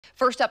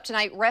First up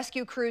tonight,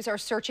 rescue crews are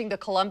searching the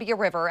Columbia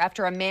River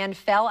after a man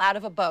fell out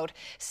of a boat.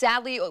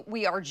 Sadly,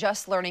 we are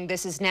just learning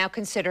this is now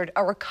considered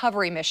a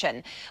recovery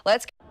mission.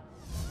 It's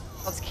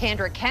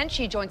Kendra Kent.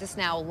 She joins us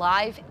now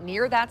live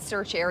near that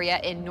search area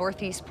in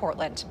Northeast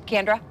Portland.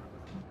 Kendra?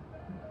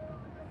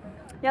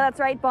 Yeah, that's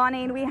right,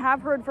 Bonnie. And we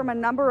have heard from a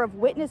number of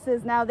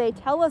witnesses now. They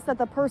tell us that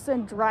the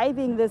person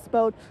driving this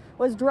boat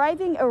was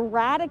driving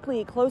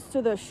erratically close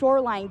to the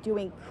shoreline,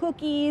 doing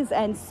cookies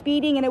and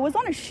speeding. And it was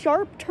on a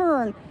sharp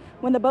turn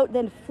when the boat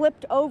then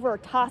flipped over,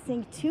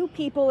 tossing two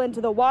people into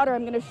the water.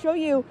 I'm going to show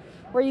you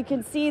where you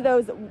can see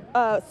those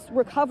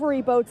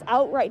recovery boats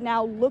out right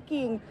now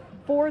looking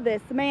for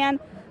this man.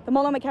 The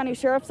Multnomah County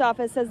Sheriff's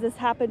Office says this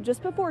happened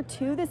just before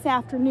 2 this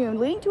afternoon,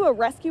 leading to a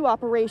rescue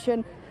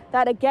operation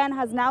that again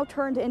has now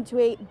turned into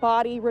a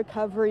body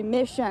recovery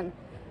mission.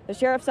 The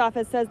Sheriff's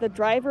Office says the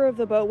driver of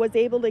the boat was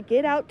able to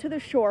get out to the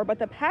shore, but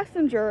the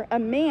passenger, a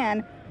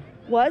man,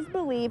 was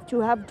believed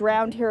to have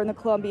drowned here in the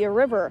Columbia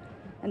River.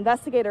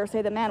 Investigators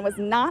say the man was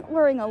not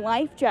wearing a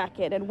life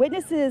jacket, and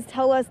witnesses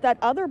tell us that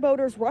other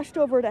boaters rushed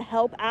over to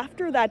help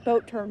after that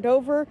boat turned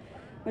over.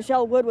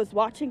 Michelle Wood was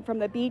watching from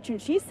the beach, and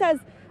she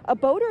says a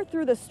boater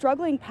threw the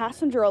struggling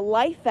passenger a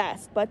life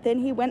vest, but then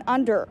he went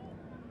under.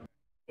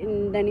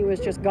 And then he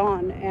was just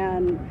gone,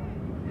 and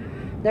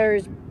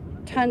there's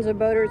tons of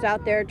boaters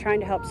out there trying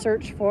to help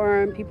search for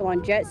him, people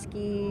on jet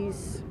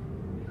skis.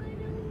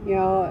 You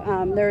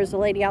know, there's a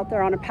lady out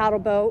there on a paddle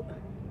boat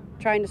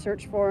trying to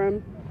search for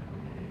him.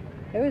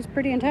 It was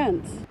pretty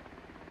intense.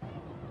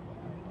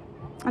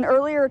 And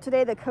earlier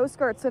today, the Coast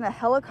Guard sent a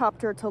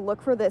helicopter to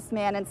look for this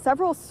man, and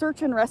several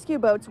search and rescue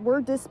boats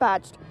were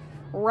dispatched.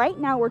 Right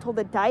now, we're told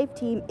the dive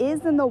team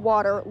is in the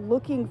water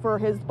looking for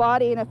his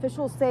body, and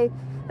officials say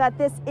that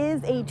this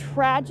is a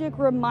tragic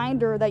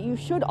reminder that you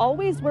should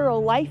always wear a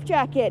life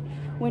jacket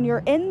when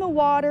you're in the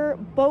water,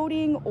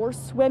 boating, or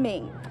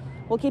swimming.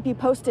 We'll keep you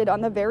posted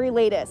on the very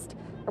latest.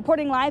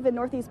 Reporting live in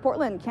Northeast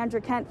Portland,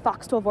 Kendra Kent,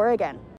 Fox 12 Oregon.